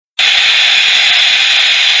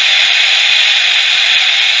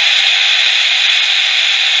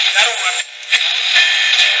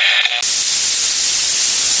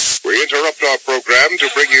interrupt our program to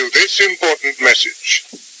bring you this important message.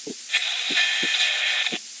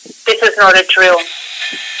 This is not a drill.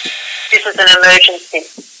 This is an emergency.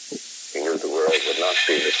 We knew the world would not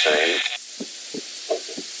be the same.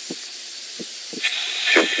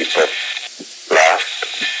 Few people laughed.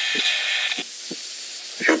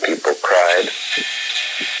 Few people cried.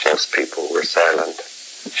 Most people were silent.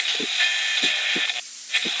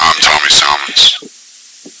 I'm Tommy Salmons.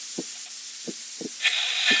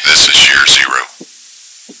 This is Year Zero.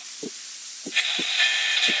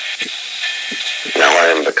 Now I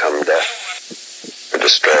am become death, the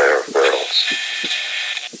destroyer of worlds.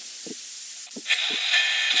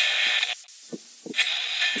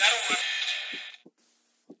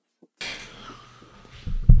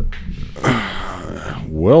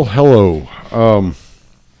 Well, hello.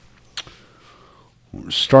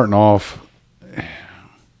 Starting off,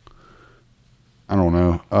 I don't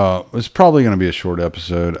know. It's probably going to be a short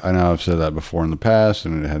episode. I know I've said that before in the past,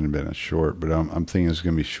 and it hadn't been a short, but I'm thinking it's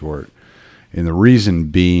going to be short. And the reason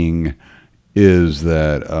being is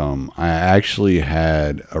that I actually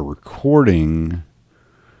had a recording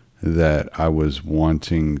that I was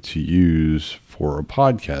wanting to use for a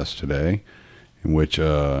podcast today, in which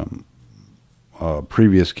a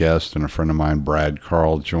previous guest and a friend of mine, Brad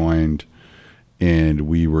Carl, joined, and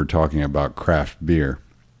we were talking about craft beer.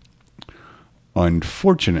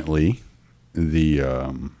 Unfortunately,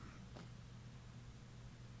 I'm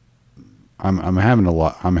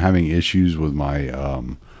having issues with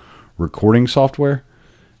my recording software,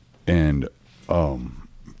 and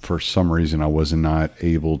for some reason I was not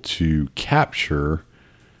able to capture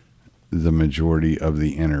the majority of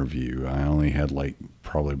the interview. I only had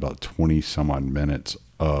probably about 20 some odd minutes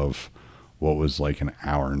of what was like an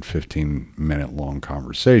hour and 15-minute long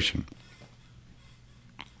conversation.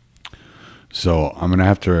 So I'm going to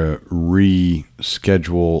have to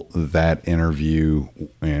reschedule that interview,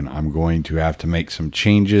 and I'm going to have to make some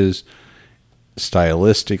changes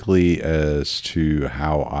stylistically as to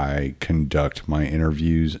how I conduct my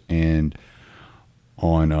interviews and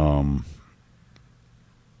on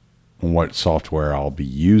what software I'll be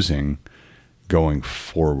using going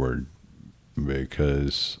forward,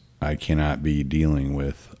 because I cannot be dealing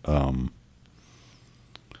with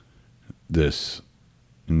this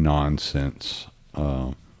nonsense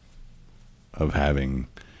of having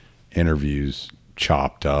interviews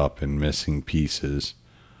chopped up and missing pieces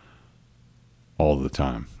all the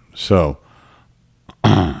time. So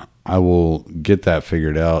I will get that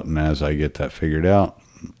figured out, and as I get that figured out,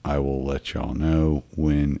 I will let y'all know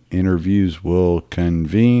when interviews will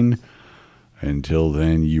convene. Until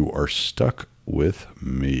then, you are stuck with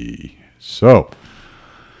me. So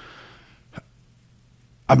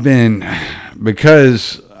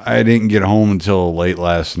because I didn't get home until late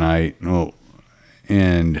last night,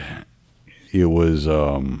 and it was,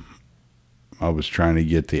 I was trying to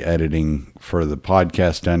get the editing for the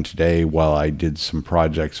podcast done today while I did some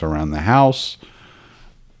projects around the house.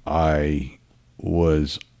 I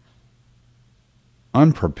was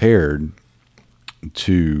unprepared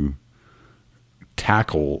to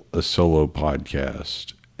tackle a solo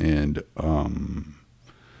podcast and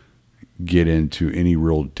get into any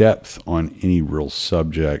real depth on any real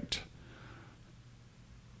subject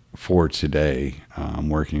for today. I'm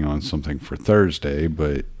working on something for Thursday,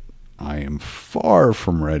 but I am far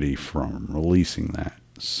from ready from releasing that.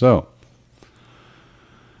 So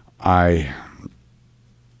I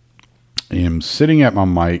am sitting at my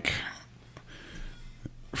mic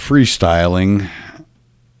freestyling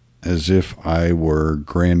as if I were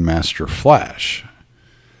Grandmaster Flash.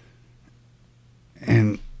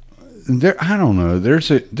 And I don't know,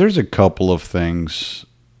 there's a couple of things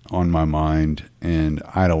on my mind, and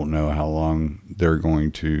I don't know how long they're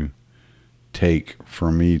going to take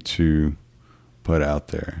for me to put out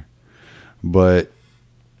there. But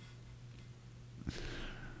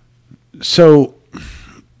so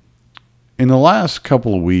in the last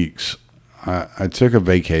couple of weeks, I took a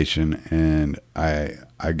vacation, and I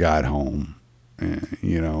got home, and,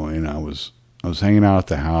 and I was hanging out at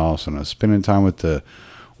the house, and I was spending time with the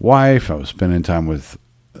wife. I was spending time with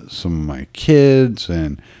some of my kids,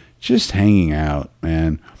 and just hanging out,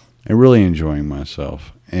 man, and really enjoying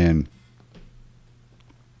myself. And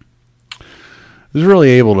I was really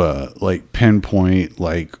able to pinpoint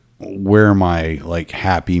where my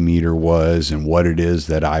happy meter was, and what it is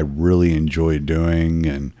that I really enjoy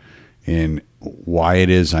doing, and why it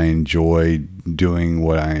is I enjoy doing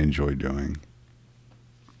what I enjoy doing.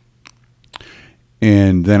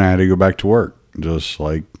 And then I had to go back to work, just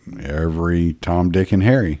like every Tom, Dick, and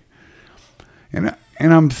Harry. And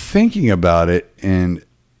I'm thinking about it, and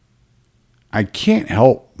I can't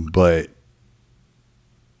help but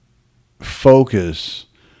focus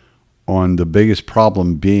on the biggest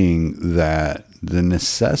problem being that the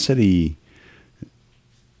necessity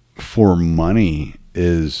for money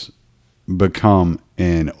is become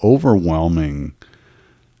an overwhelming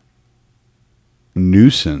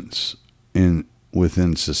nuisance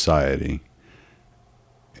within society.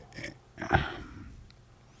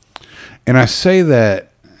 And I say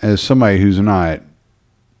that as somebody who's not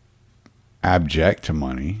abject to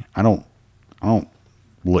money. I don't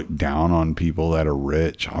look down on people that are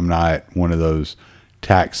rich. I'm not one of those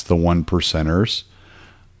tax the one percenters.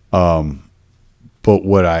 But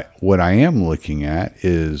what I am looking at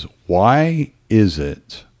is, why is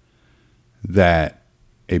it that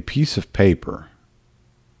a piece of paper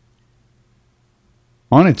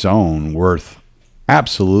on its own worth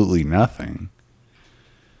absolutely nothing,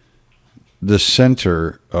 the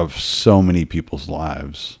center of so many people's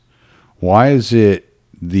lives? Why is it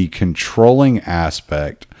the controlling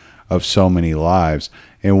aspect of so many lives?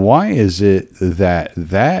 And why is it that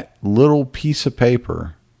that little piece of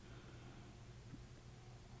paper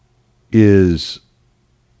is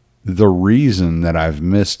the reason that I've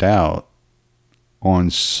missed out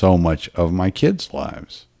on so much of my kids'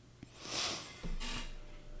 lives?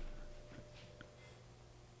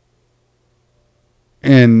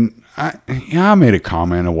 And I made a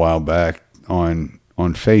comment a while back on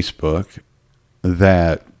Facebook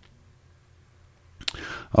that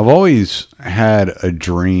I've always had a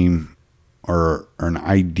dream or an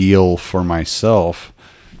ideal for myself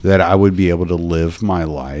that I would be able to live my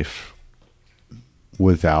life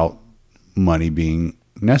without money being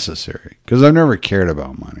necessary, because I've never cared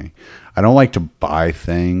about money. I don't like to buy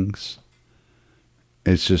things.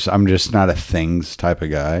 It's just, I'm just not a things type of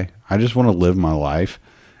guy. I just want to live my life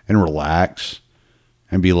and relax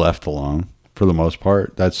and be left alone for the most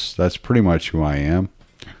part. That's pretty much who I am.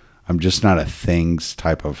 I'm just not a things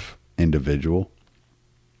type of individual.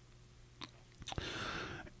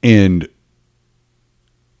 But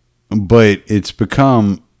it's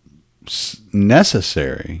become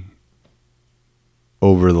necessary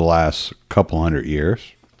over the last couple hundred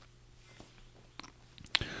years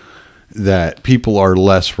that people are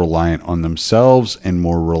less reliant on themselves and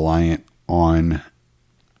more reliant on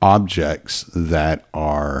objects that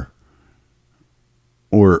are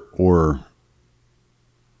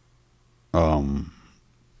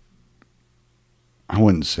I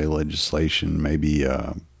wouldn't say legislation, maybe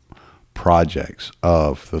projects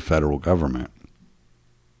of the federal government.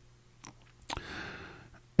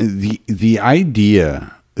 The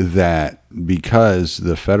idea that because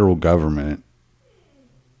the federal government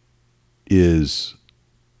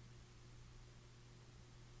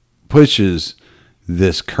pushes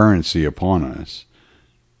this currency upon us,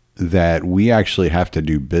 that we actually have to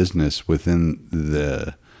do business within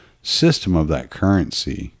the system of that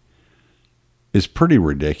currency is pretty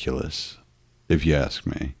ridiculous, if you ask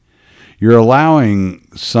me. You're allowing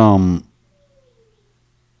some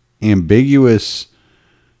ambiguous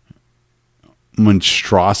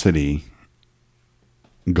monstrosity,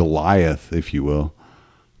 Goliath, if you will,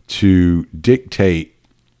 to dictate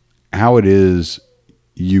how it is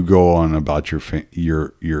you go on about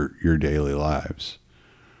your daily lives.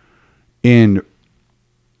 And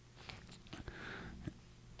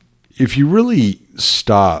if you really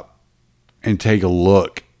stop and take a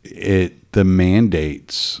look at the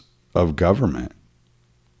mandates of government,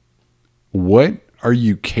 what are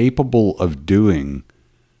you capable of doing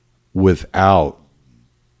without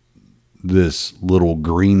this little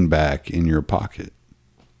greenback in your pocket?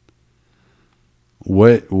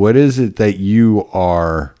 What is it that you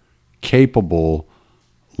are capable,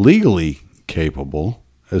 legally capable,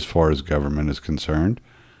 as far as government is concerned,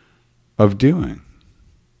 of doing?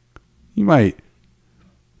 You might,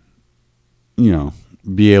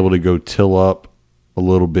 be able to go till up a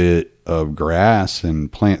little bit of grass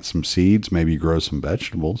and plant some seeds, maybe grow some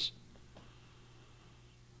vegetables.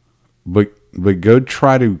 But go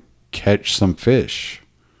try to catch some fish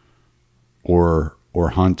or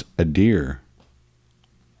hunt a deer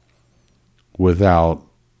without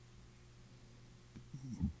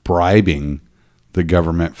bribing the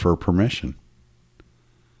government for permission,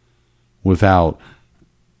 without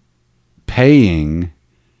paying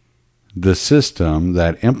the system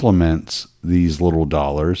that implements these little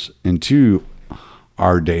dollars into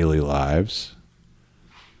our daily lives.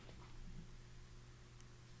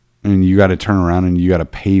 And you got to turn around and you got to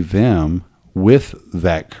pay them with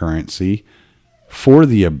that currency for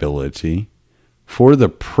the ability, for the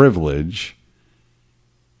privilege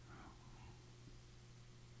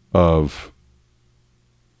of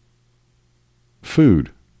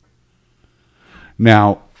food.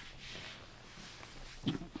 Now,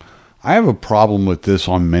 I have a problem with this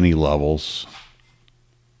on many levels,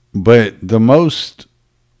 but the most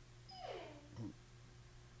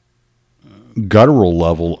guttural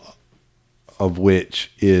level of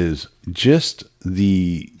which is just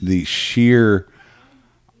the sheer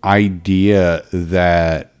idea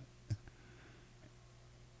that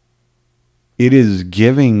it is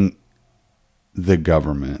giving the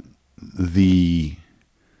government the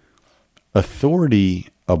authority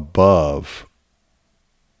above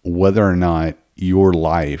whether or not your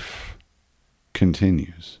life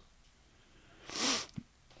continues.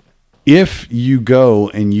 If you go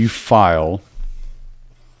and you file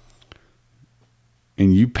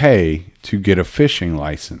and you pay to get a fishing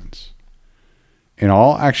license, in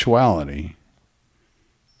all actuality,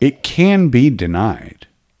 it can be denied.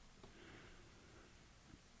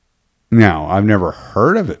 Now, I've never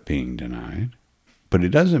heard of it being denied, but it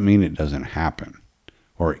doesn't mean it doesn't happen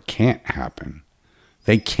or it can't happen.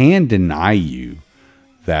 They can deny you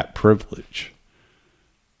that privilege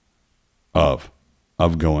of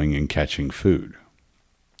going and catching food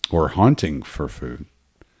or hunting for food.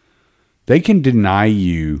 They can deny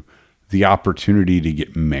you the opportunity to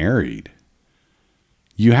get married.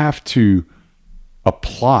 You have to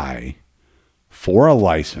apply for a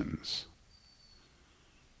license,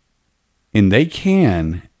 and they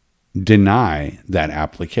can deny that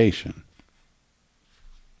application.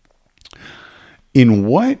 In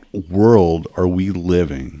what world are we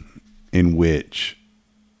living in which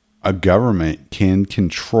a government can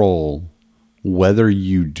control whether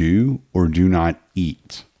you do or do not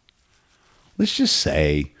eat? Let's just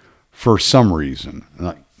say, for some reason,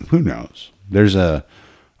 like, who knows, there's a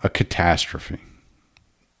catastrophe.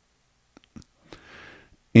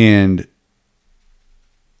 And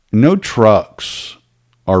no trucks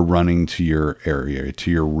are running to your area,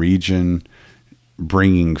 to your region,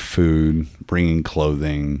 bringing food, bringing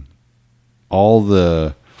clothing, all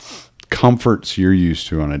the comforts you're used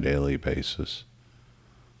to on a daily basis.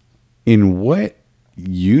 In what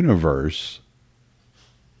universe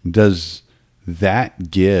does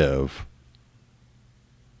that give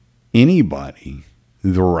anybody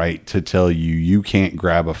the right to tell you you can't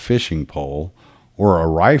grab a fishing pole or a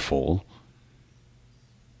rifle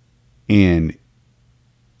and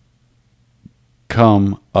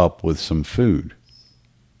come up with some food?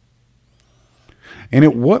 And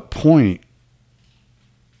at what point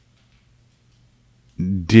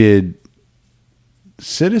did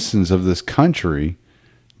citizens of this country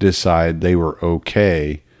decide they were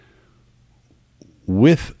okay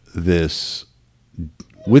with this,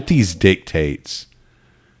 with these dictates?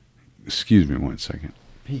 Excuse me one second.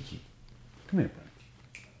 Peaky, come here,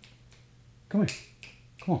 buddy. Come here.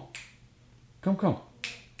 Come on. Come.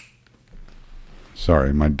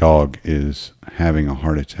 Sorry, my dog is having a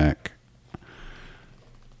heart attack.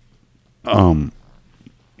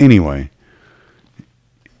 Anyway,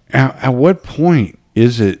 at what point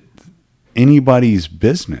is it anybody's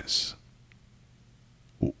business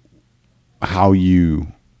how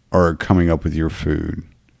you are coming up with your food?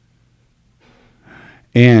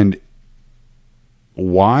 And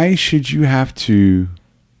why should you have to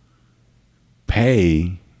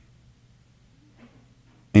pay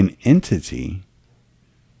an entity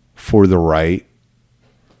for the right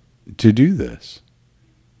to do this,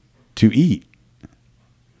 to eat?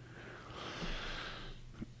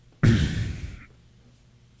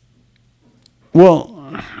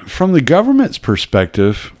 Well, from the government's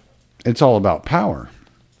perspective, it's all about power.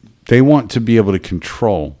 They want to be able to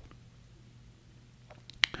control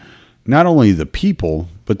not only the people,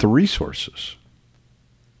 but the resources.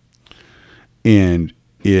 And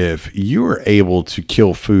if you are able to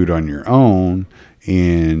kill food on your own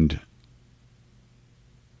and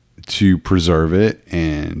to preserve it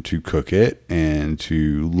and to cook it and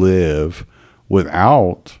to live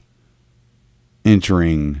without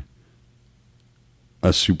entering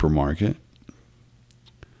a supermarket,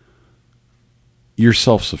 you're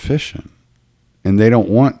self-sufficient. And they don't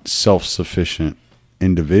want self-sufficient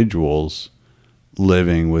individuals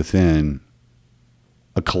living within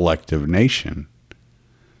a collective nation.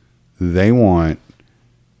 They want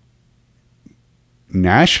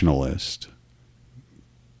nationalist,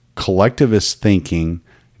 collectivist thinking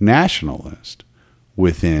nationalist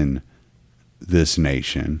within this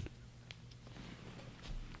nation,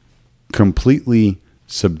 completely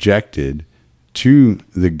subjected to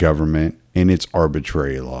the government and its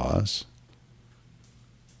arbitrary laws,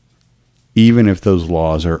 even if those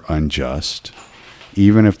laws are unjust,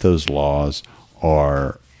 even if those laws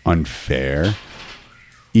are unfair,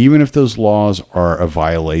 even if those laws are a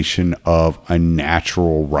violation of a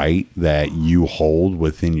natural right that you hold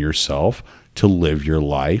within yourself to live your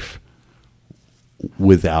life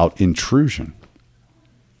without intrusion.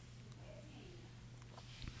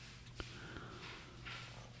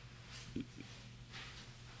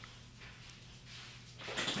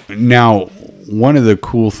 Now, one of the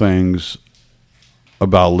cool things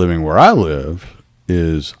about living where I live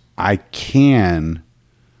is I can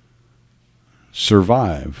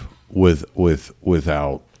survive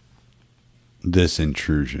without this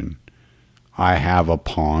intrusion. I have a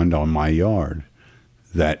pond on my yard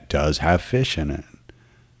that does have fish in it.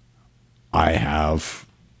 I have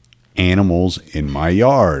animals in my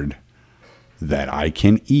yard that I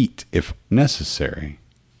can eat if necessary.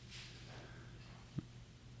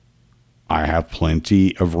 I have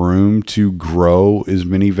plenty of room to grow as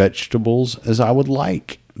many vegetables as I would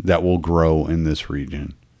like that will grow in this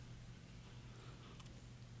region.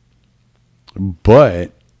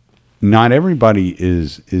 But not everybody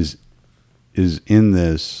is in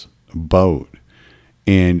this boat.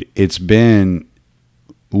 And it's been,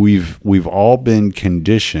 we've all been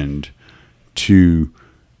conditioned to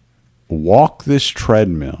walk this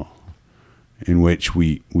treadmill in which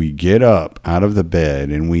we get up out of the bed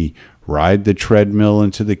and we ride the treadmill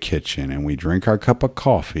into the kitchen and we drink our cup of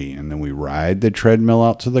coffee, and then we ride the treadmill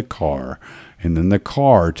out to the car, and then the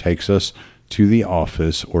car takes us to the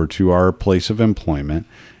office or to our place of employment,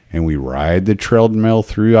 and we ride the treadmill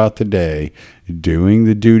throughout the day doing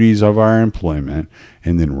the duties of our employment,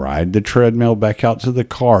 and then ride the treadmill back out to the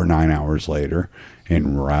car 9 hours later,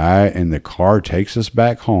 and the car takes us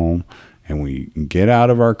back home, and we get out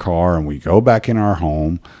of our car and we go back in our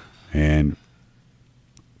home, and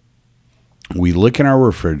we look in our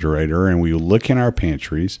refrigerator and we look in our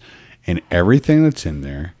pantries, and everything that's in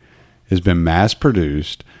there has been mass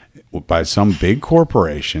produced by some big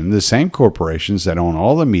corporation, the same corporations that own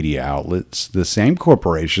all the media outlets, the same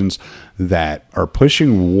corporations that are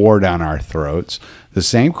pushing war down our throats, the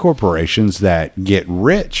same corporations that get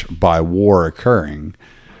rich by war occurring.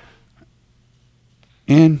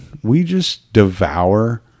 And we just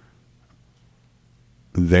devour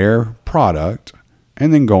their product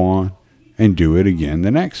and then go on and do it again the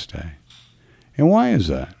next day. And why is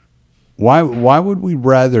that? Why would we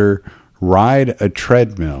rather ride a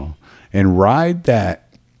treadmill and ride that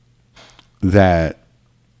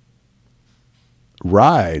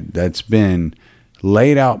ride that's been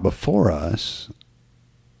laid out before us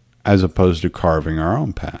as opposed to carving our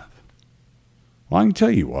own path? Well, I can tell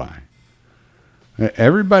you why.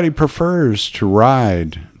 Everybody prefers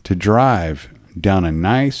to drive down a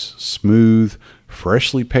nice, smooth,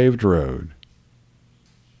 freshly paved road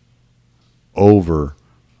over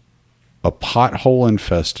a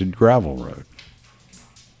pothole-infested gravel road.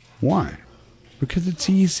 Why? Because it's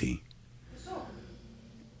easy.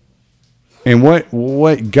 And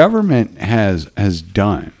what government has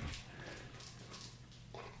done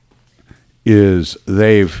is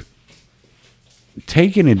they've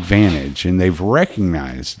taken advantage and they've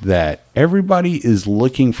recognized that everybody is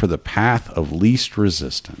looking for the path of least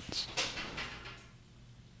resistance.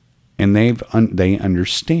 And they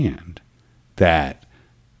understand that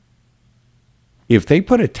if they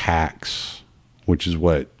put a tax, which is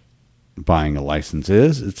what buying a license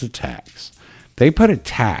is, it's a tax. They put a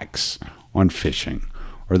tax on fishing,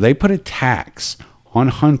 or they put a tax on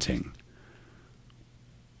hunting,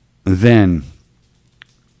 then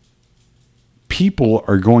people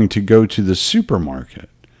are going to go to the supermarket.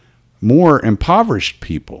 More impoverished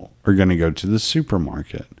people are going to go to the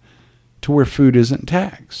supermarket to where food isn't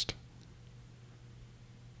taxed.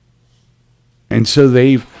 And so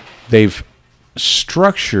they've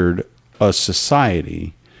structured a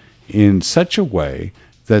society in such a way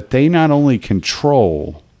that they not only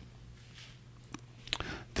control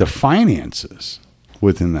the finances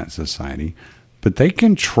within that society, but they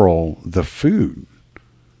control the food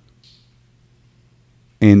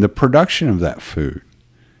and the production of that food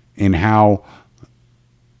and how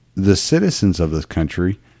the citizens of this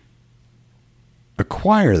country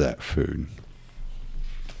acquire that food.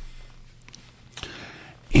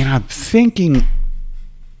 And I'm thinking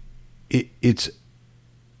it's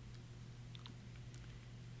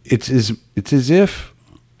as if,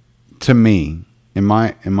 to me, in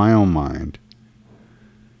my own mind,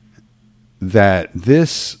 that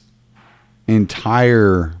this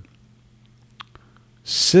entire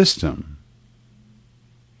system,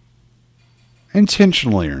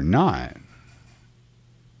 intentionally or not,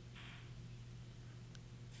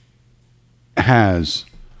 has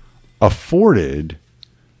afforded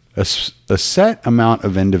a set amount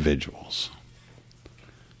of individuals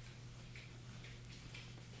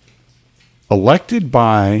elected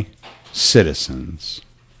by citizens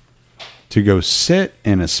to go sit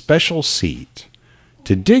in a special seat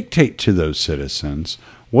to dictate to those citizens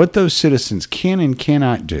what those citizens can and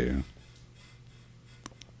cannot do,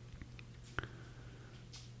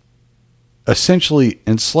 essentially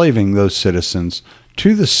enslaving those citizens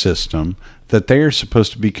to the system that they are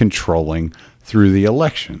supposed to be controlling through the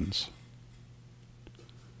elections.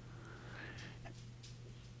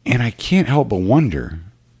 And I can't help but wonder,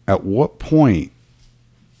 at what point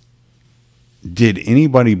did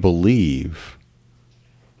anybody believe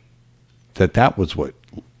that that was what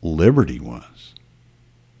liberty was?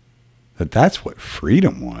 That that's what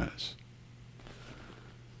freedom was?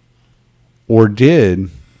 Or did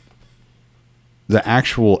the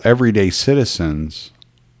actual everyday citizens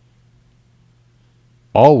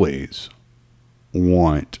always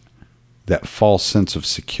want that false sense of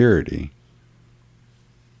security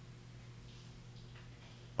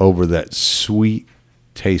over that sweet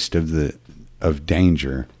taste of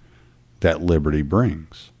danger that liberty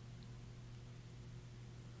brings?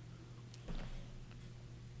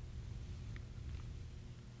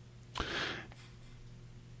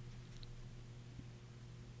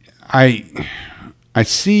 I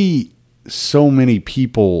see so many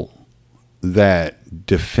people that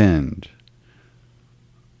defend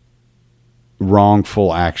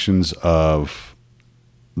wrongful actions of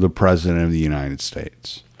the President of the United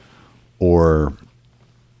States or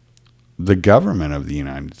the government of the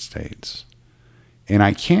United States. And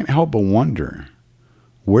I can't help but wonder,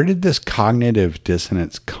 where did this cognitive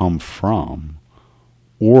dissonance come from?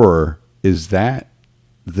 Or is that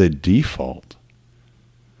the default?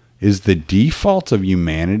 Is the default of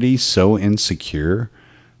humanity so insecure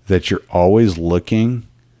that you're always looking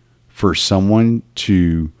for someone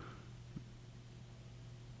to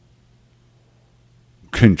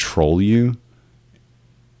control you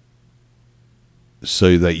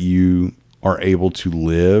so that you are able to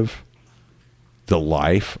live the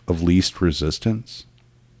life of least resistance?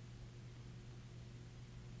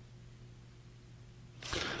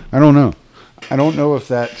 I don't know. I don't know if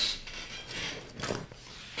that's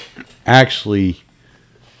actually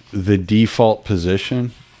the default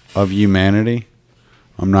position of humanity.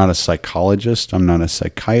 I'm not a psychologist. I'm not a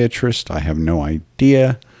psychiatrist. I have no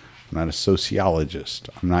idea. I'm not a sociologist.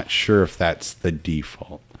 I'm not sure if that's the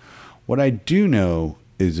default. What I do know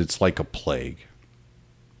is it's like a plague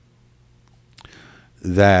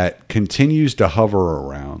that continues to hover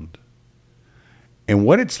around. And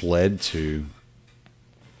what it's led to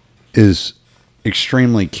is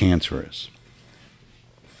extremely cancerous.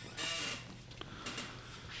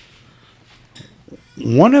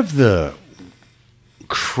 One of the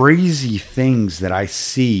crazy things that I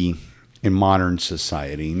see in modern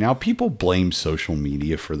society, now people blame social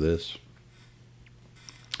media for this.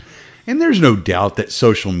 And there's no doubt that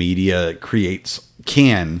social media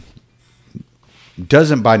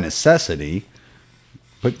doesn't by necessity,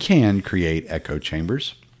 but can create echo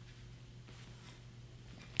chambers.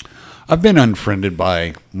 I've been unfriended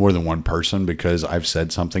by more than one person because I've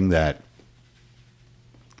said something that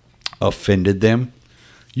offended them.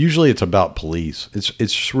 Usually it's about police.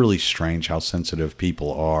 It's really strange how sensitive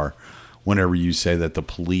people are whenever you say that the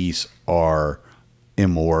police are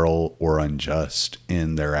immoral or unjust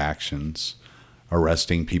in their actions,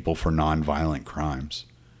 arresting people for nonviolent crimes.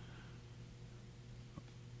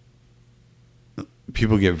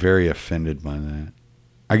 People get very offended by that.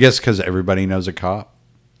 I guess because everybody knows a cop.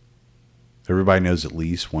 Everybody knows at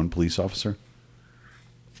least one police officer.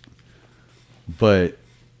 But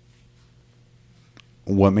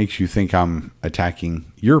what makes you think I'm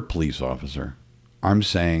attacking your police officer? I'm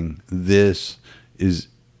saying this is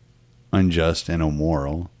unjust and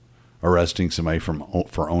immoral. Arresting somebody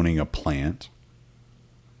for owning a plant,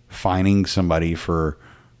 fining somebody for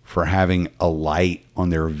having a light on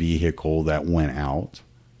their vehicle that went out,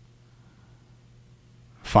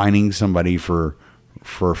 fining somebody for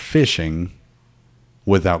fishing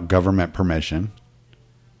without government permission.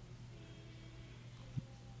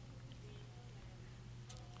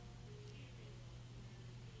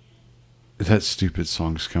 That stupid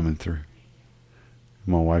song's coming through.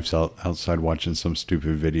 My wife's outside watching some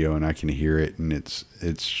stupid video and I can hear it, and it's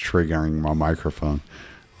triggering my microphone.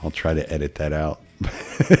 I'll try to edit that out.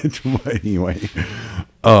 But anyway,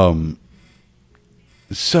 but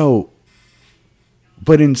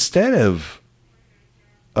instead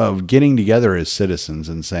of getting together as citizens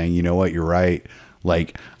and saying, you know what, you're right.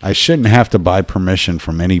 Like, I shouldn't have to buy permission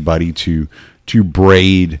from anybody to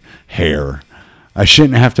braid hair. I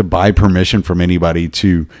shouldn't have to buy permission from anybody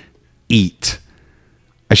to eat.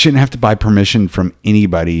 I shouldn't have to buy permission from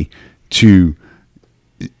anybody to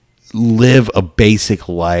live a basic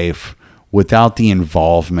life without the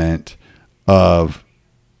involvement of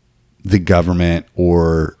the government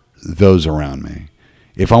or those around me.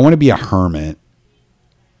 If I want to be a hermit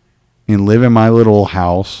and live in my little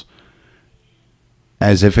house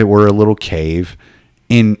as if it were a little cave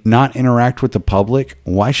and not interact with the public,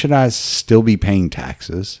 why should I still be paying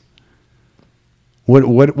taxes?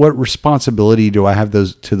 What responsibility do I have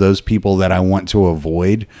to those people that I want to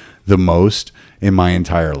avoid the most in my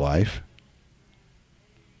entire life?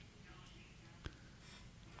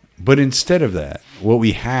 But instead of that, what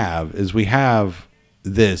we have is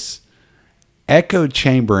this echo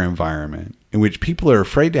chamber environment in which people are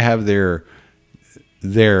afraid to have their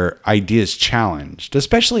ideas challenged,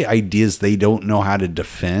 especially ideas they don't know how to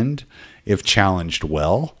defend if challenged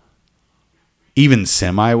well, even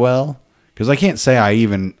semi-well. Because I can't say I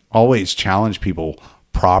even always challenge people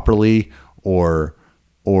properly or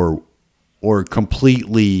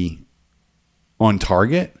completely on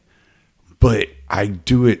target, but I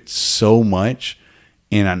do it so much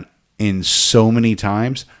and in so many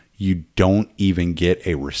times you don't even get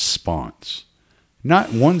a response.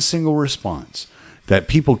 Not one single response. That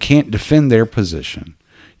people can't defend their position.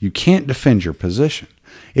 You can't defend your position.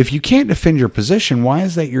 If you can't defend your position, why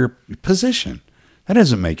is that your position? That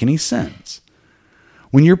doesn't make any sense.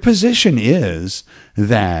 When your position is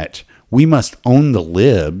that we must own the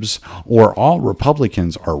libs or all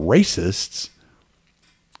Republicans are racists,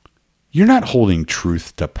 you're not holding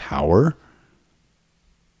truth to power.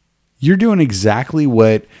 You're doing exactly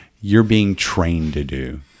what you're being trained to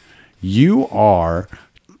do. You are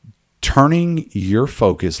turning your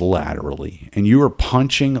focus laterally, and you are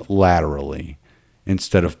punching laterally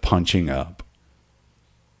instead of punching up.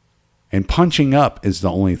 And punching up is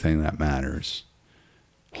the only thing that matters.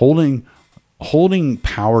 Holding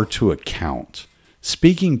power to account,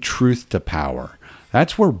 speaking truth to power,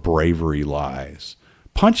 that's where bravery lies.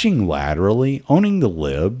 Punching laterally, owning the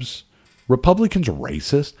libs, Republicans are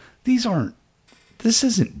racist. This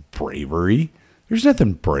isn't bravery. There's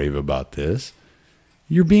nothing brave about this.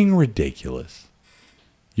 You're being ridiculous.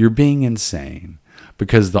 You're being insane.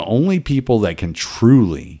 Because the only people that can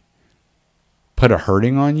truly put a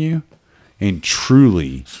hurting on you and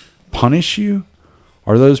truly punish you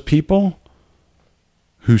are those people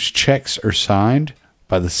whose checks are signed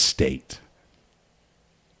by the state.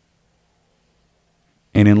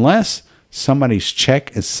 And unless somebody's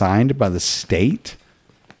check is signed by the state,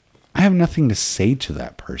 I have nothing to say to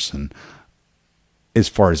that person as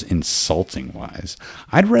far as insulting wise.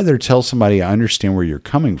 I'd rather tell somebody, I understand where you're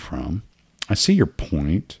coming from. I see your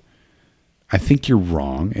point. I think you're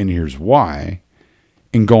wrong, and here's why,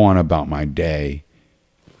 and go on about my day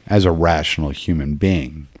as a rational human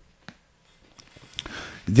being.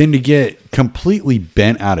 Then to get completely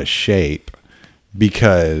bent out of shape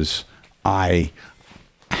because I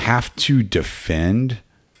have to defend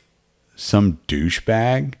some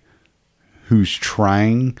douchebag who's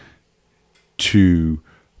trying to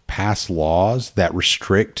pass laws that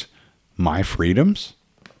restrict my freedoms?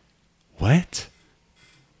 What?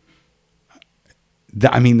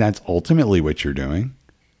 I mean, that's ultimately what you're doing.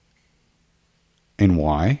 And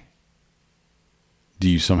why? Do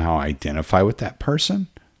you somehow identify with that person?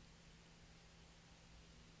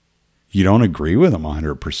 You don't agree with them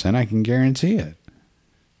 100%, I can guarantee it.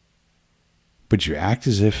 But you act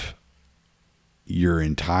as if your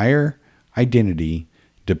entire identity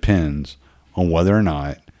depends on whether or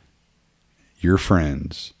not your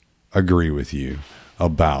friends agree with you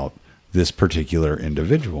about this particular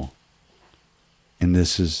individual. And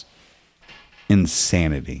this is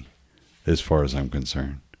insanity as far as I'm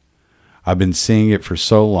concerned. I've been seeing it for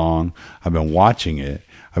so long. I've been watching it.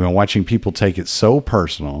 I've been watching people take it so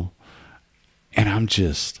personal. And I'm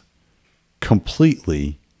just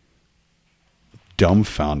completely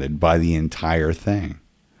dumbfounded by the entire thing.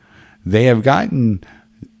 They have gotten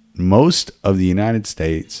most of the United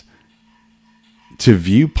States to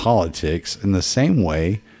view politics in the same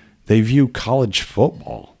way they view college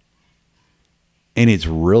football. And it's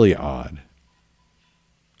really odd.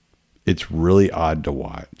 It's really odd to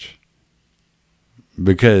watch.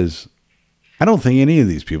 Because I don't think any of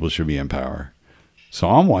these people should be in power. So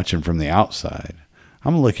I'm watching from the outside.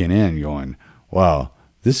 I'm looking in going, wow,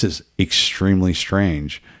 this is extremely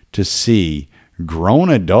strange to see grown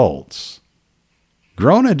adults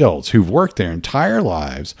who've worked their entire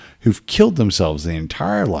lives, who've killed themselves their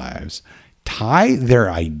entire lives, tie their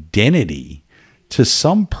identity to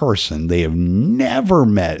some person they have never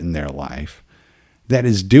met in their life that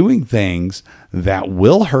is doing things that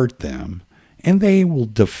will hurt them, and they will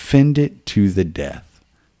defend it to the death.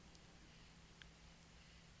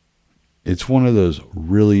 It's one of those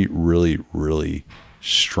really, really, really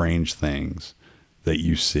strange things that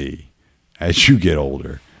you see as you get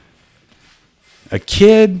older. A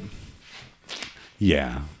kid,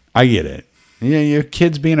 yeah, I get it. Your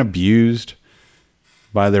kids being abused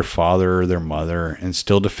by their father or their mother and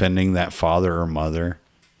still defending that father or mother.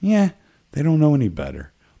 Yeah, they don't know any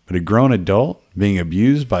better. But a grown adult being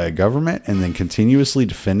abused by a government and then continuously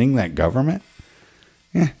defending that government,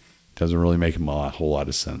 doesn't really make a whole lot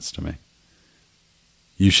of sense to me.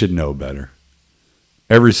 You should know better.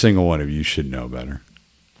 Every single one of you should know better.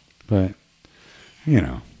 But,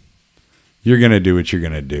 you're going to do what you're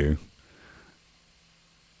going to do.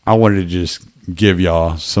 I wanted to just give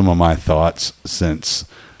y'all some of my thoughts since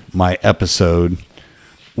my episode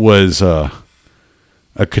was a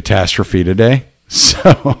catastrophe today.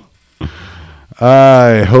 So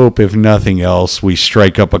I hope, if nothing else, we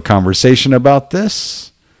strike up a conversation about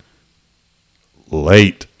this.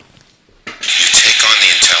 Late. You take on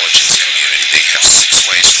the intelligence community. They have 6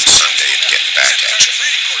 ways from Sunday of getting back at you.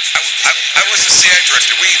 I was the CIA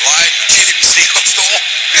director. We lied. We cheated. We stole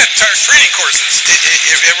entire training courses.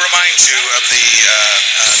 It reminds you of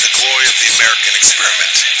the glory of the American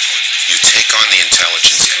experiment. You take on the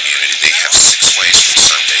intelligence community. They have 6 ways from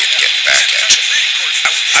Sunday of getting back at you.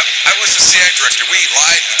 I was the CIA director. We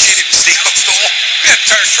lied. We cheated. We stole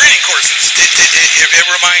entire training courses. It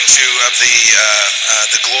reminds you of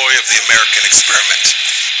the glory of the American experiment.